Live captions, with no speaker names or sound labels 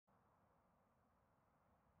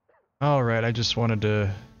Alright, I just wanted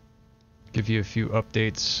to give you a few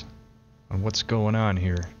updates on what's going on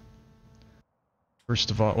here. First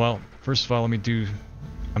of all, let me do...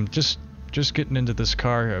 I'm just getting into this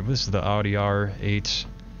car. This is the Audi R8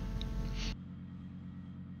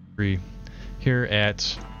 here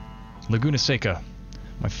at Laguna Seca.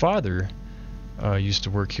 My father used to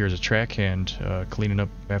work here as a track hand, cleaning up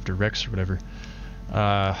after wrecks or whatever.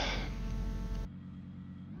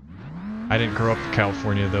 I didn't grow up in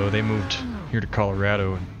California though. They moved here to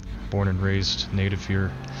Colorado, born and raised, native here.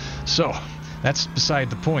 So, that's beside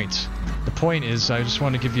the point. The point is, I just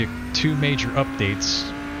want to give you two major updates.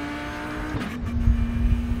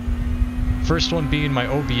 First one being my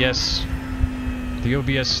OBS, the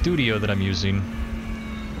OBS studio that I'm using.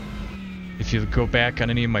 If you go back on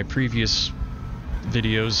any of my previous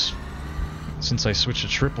videos, since I switched to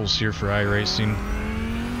triples here for iRacing,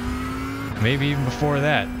 maybe even before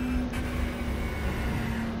that,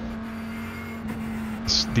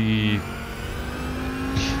 it's the...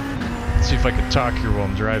 Let's see if I can talk here while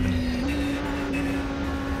I'm driving.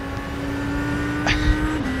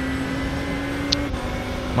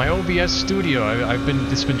 My OBS studio,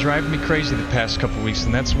 it's been driving me crazy the past couple weeks,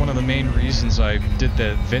 and that's one of the main reasons I did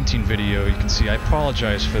that venting video. You can see, I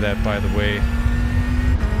apologize for that, by the way,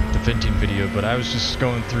 the venting video, but I was just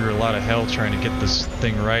going through a lot of hell trying to get this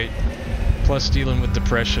thing right, plus dealing with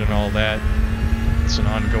depression and all that. It's an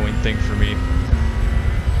ongoing thing for me.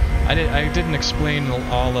 I didn't explain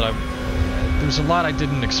all that there's a lot I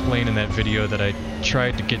didn't explain in that video that I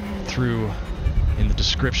tried to get through in the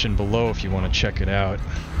description below if you want to check it out.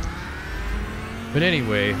 But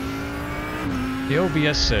anyway, the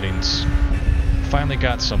OBS settings, finally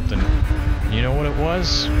got something. You know what it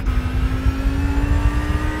was?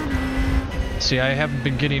 See, I haven't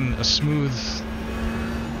been getting a smooth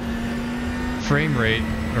frame rate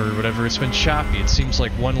or whatever. It's been choppy. It seems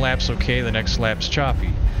like one lap's okay, the next lap's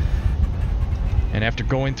choppy. And after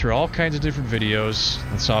going through all kinds of different videos,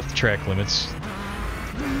 that's off the track limits,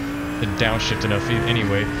 been downshift enough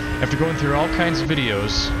anyway, after going through all kinds of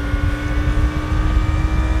videos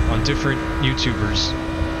on different YouTubers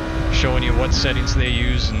showing you what settings they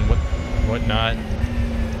use and what not,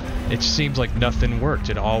 it seems like nothing worked.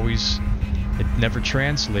 It never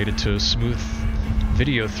translated to a smooth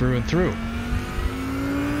video through and through.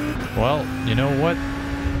 Well, you know what?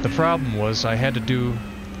 The problem was I had to do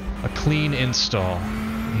a clean install.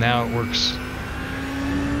 Now it works.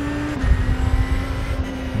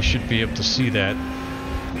 You should be able to see that.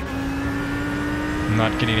 I'm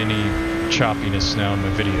not getting any choppiness now in my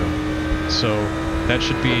video. So that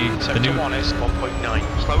should be the new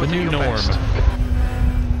norm.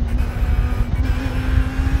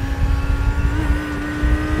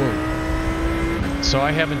 Whoa. So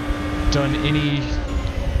I haven't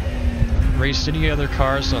raced any other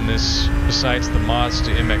cars on this besides the Mazda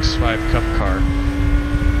MX-5 Cup car.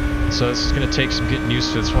 So this is going to take some getting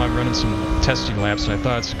used to. That's why I'm running some testing laps, and I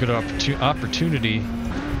thought it's a good opportunity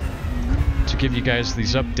to give you guys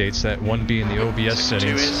these updates, that one being the OBS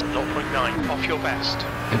settings. 0.9 off your best.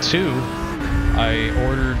 And two, I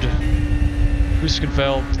ordered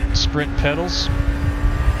Heusinkveld sprint pedals.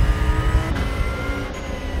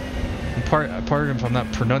 Pardon if I'm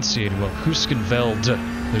not pronunciating well. Heusinkveld.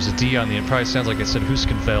 There's a D on the end. It probably sounds like I said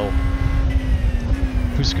Heusinkveld.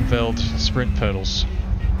 Heusinkveld sprint pedals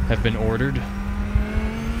have been ordered.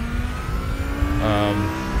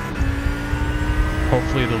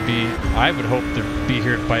 Hopefully they'll be... I would hope they'll be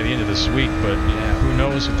here by the end of this week, but yeah, who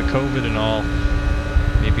knows with the COVID and all.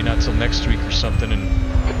 Maybe not till next week or something. And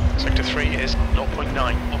Sector 3 is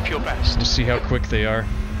 0.9 off your best. We'll see how quick they are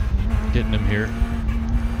getting them here.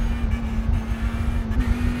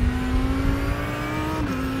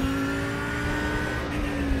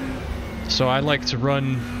 So I like to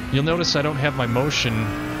run... You'll notice I don't have my motion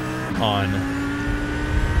on.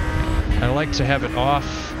 I like to have it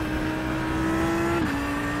off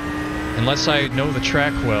unless I know the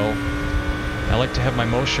track well. I like to have my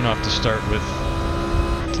motion off to start with,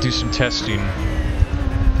 to do some testing,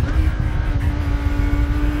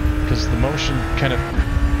 because the motion kind of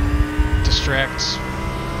distracts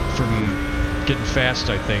from getting fast,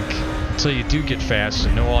 I think, until you do get fast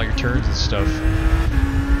and know all your turns and stuff,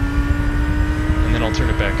 and then I'll turn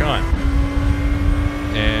it back on.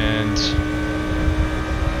 And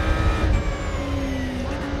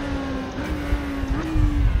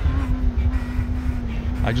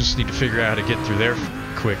I just need to figure out how to get through there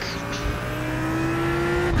quick.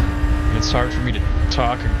 And it's hard for me to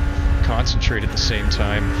talk and concentrate at the same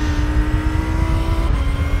time.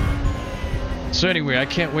 So anyway, I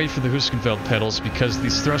can't wait for the Heusinkveld pedals because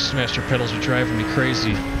these Thrustmaster pedals are driving me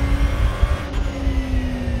crazy.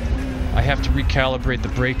 I have to recalibrate the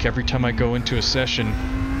brake every time I go into a session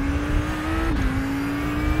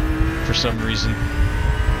for some reason.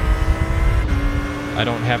 I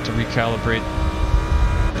don't have to recalibrate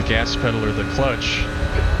the gas pedal or the clutch.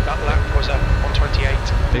 That lap was at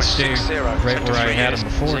 128. They stay right where I had them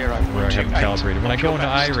before, where I have them calibrated. When I go into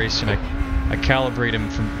iRacing, I calibrate them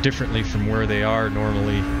differently from where they are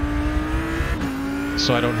normally,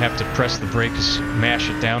 so I don't have to press the brake, mash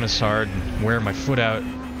it down as hard, and wear my foot out.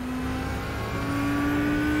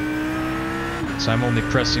 So I'm only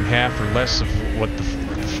pressing half or less of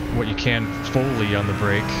what you can fully on the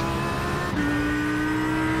brake.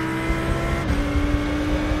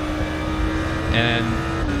 And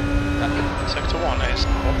sector 1 is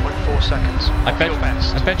 1.4 seconds.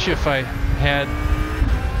 I bet you if I had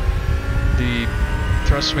the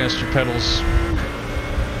Thrustmaster pedals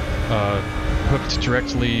hooked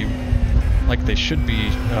directly, like they should be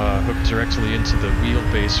hooked directly into the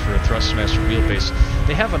wheelbase for a Thrustmaster wheelbase.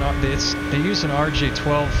 They have they use an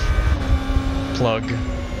RJ12 plug,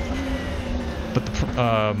 but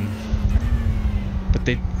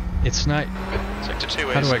it's not. Sector 2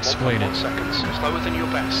 how is do I explain it? Seconds. Slower than your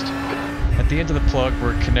best. At the end of the plug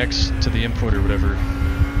where it connects to the input or whatever,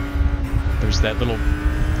 there's that little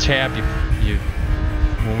tab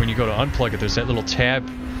when you go to unplug it, there's that little tab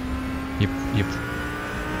you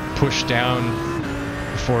push down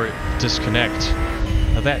before it disconnects.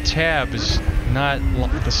 Now that tab is not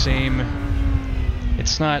the same.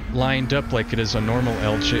 It's not lined up like it is on normal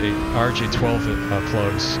RJ12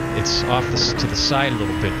 plugs. It's off to the side a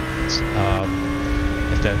little bit,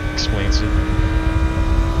 if that explains it.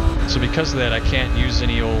 So because of that, I can't use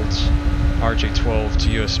any old RJ12 to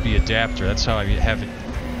USB adapter. That's how I have it.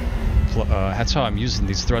 That's how I'm using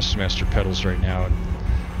these Thrustmaster pedals right now,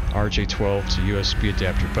 RJ12 to USB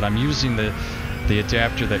adapter. But I'm using the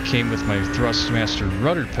adapter that came with my Thrustmaster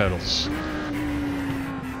rudder pedals.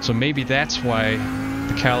 So maybe that's why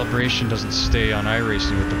the calibration doesn't stay on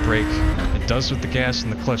iRacing with the brake. It does with the gas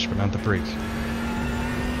and the clutch, but not the brake.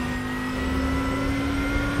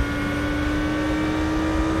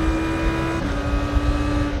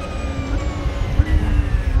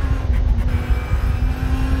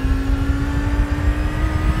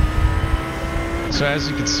 So as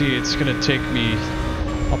you can see, it's going to take me,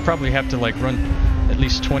 I'll probably have to like run at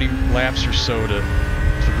least 20 laps or so to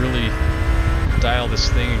really dial this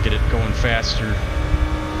thing and get it going faster.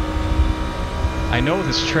 I know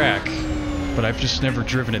this track, but I've just never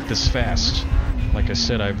driven it this fast. Like I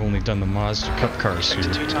said, I've only done the Mazda Cup cars here.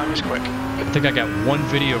 Sector 2 time is quick. I think I got one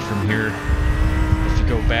video from here. If you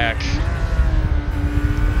go back,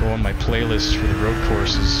 go on my playlist for the road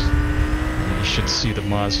courses, and you should see the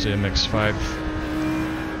Mazda MX-5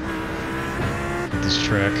 with this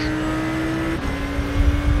track.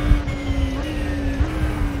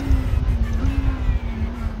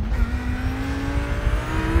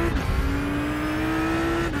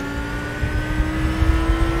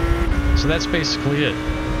 So that's basically it.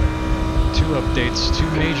 Two updates, two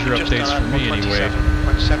major updates for me anyway.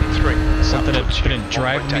 Something that's been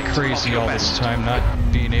driving me crazy all this time, not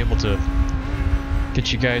being able to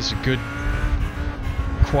get you guys a good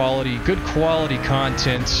quality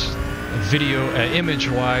content, video,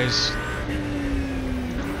 image-wise.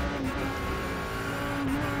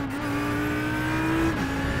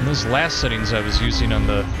 And those last settings I was using on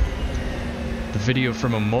the video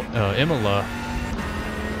from Imola,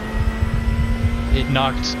 it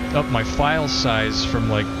knocked up my file size from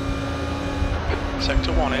like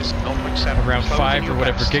Sector 1 is 0.7 around 5 or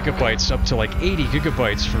whatever gigabytes up to like 80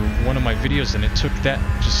 gigabytes for one of my videos, and it took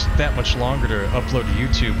that much longer to upload to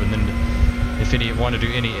YouTube, and then if any wanted to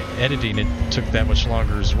do any editing, it took that much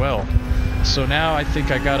longer as well. So now I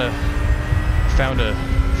think I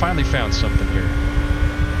finally found something here.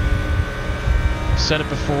 Said it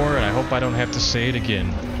before, and I hope I don't have to say it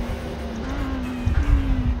again.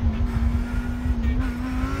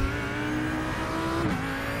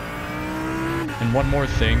 And one more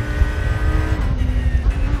thing.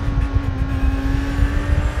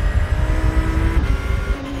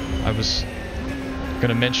 I was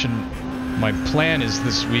gonna mention my plan is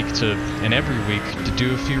this week and every week to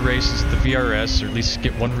do a few races at the VRS, or at least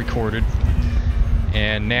get one recorded,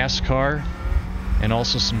 and NASCAR, and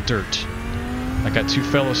also some dirt. I got two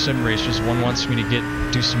fellow sim racers. One wants me to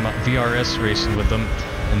do some VRS racing with them,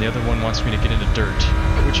 and the other one wants me to get into dirt,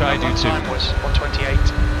 which I do too. Time was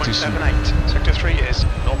 128.78. Sector 3 is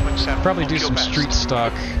 0.7. Probably do some street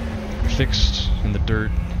stock fixed in the dirt.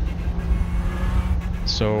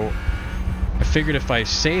 So I figured if I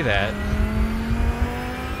say that,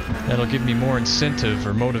 that'll give me more incentive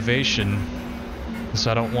or motivation because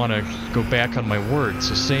I don't want to go back on my word.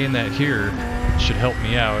 So saying that here should help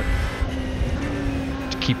me out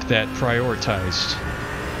to keep that prioritized.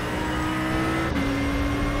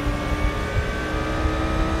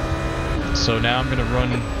 So now I'm going to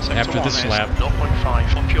run after this lap.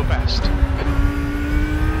 0.5 up your best.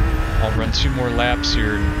 I'll run 2 more laps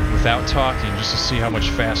here without talking just to see how much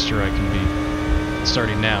faster I can be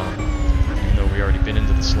starting now, even though we already been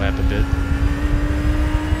into this lap a bit.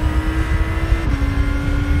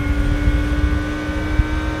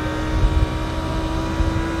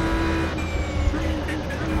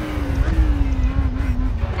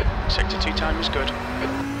 Sector 2 time is good.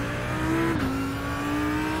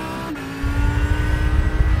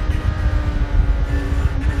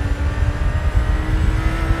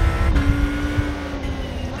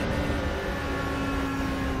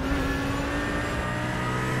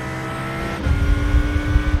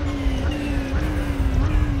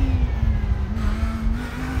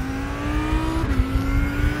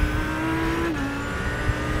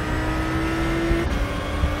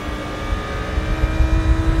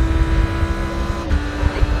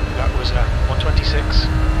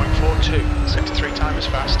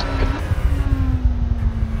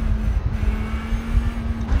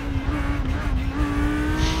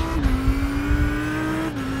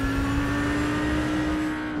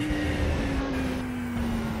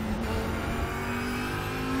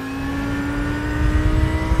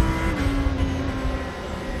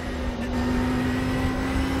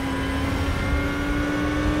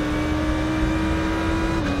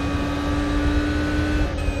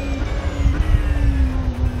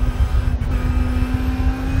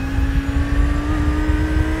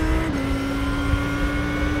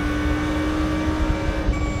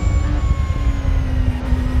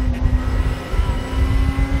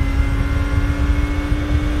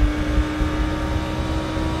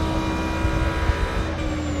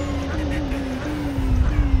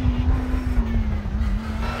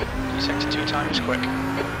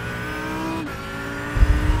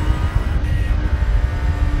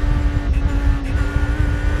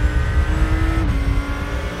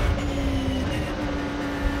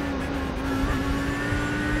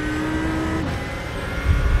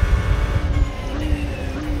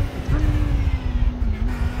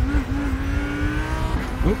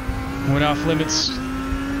 Went off limits.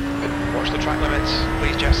 Watch the track limits,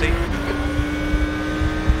 please, Jesse.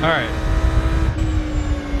 Alright.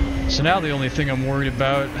 So now the only thing I'm worried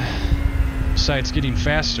about, besides getting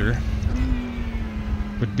faster,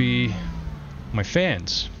 would be my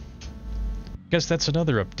fans. I guess that's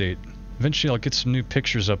another update. Eventually I'll get some new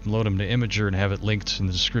pictures up and load them to Imager and have it linked in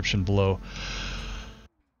the description below.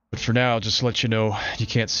 But for now, I'll just let you know, you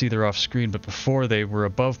can't see they're off screen, but before they were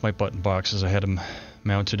above my button boxes. I had them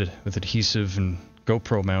mounted with adhesive and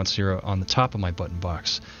GoPro mounts here on the top of my button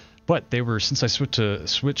box. But they were, since I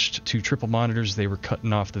switched to triple monitors, they were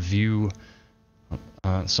cutting off the view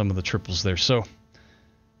on some of the triples there. So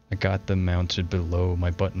I got them mounted below my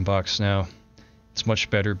button box now. It's much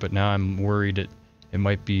better, but now I'm worried it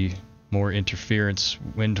might be more interference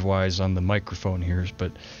wind-wise on the microphone here.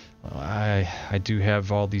 But I do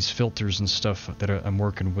have all these filters and stuff that I'm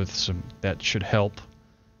working with, so that should help.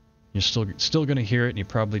 You're still going to hear it, and you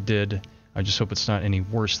probably did. I just hope it's not any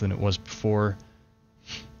worse than it was before.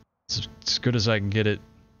 It's as good as I can get it.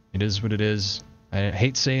 It is what it is. I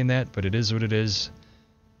hate saying that, but it is what it is.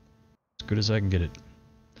 As good as I can get it.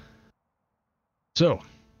 So,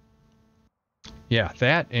 yeah,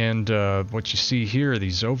 that and what you see here,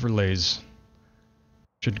 these overlays,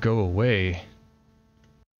 should go away.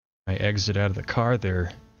 I exit out of the car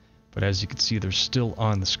there, but as you can see, they're still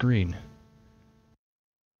on the screen.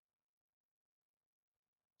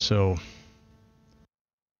 So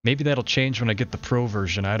maybe that'll change when I get the Pro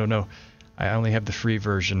version. I don't know. I only have the free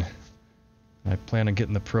version. I plan on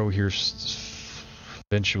getting the Pro here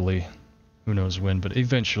eventually. Who knows when, but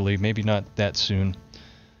eventually. Maybe not that soon.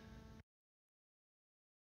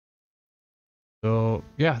 So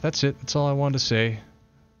yeah, that's it. That's all I wanted to say.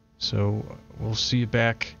 So we'll see you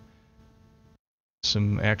back.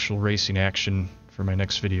 Some actual racing action for my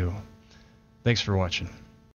next video. Thanks for watching.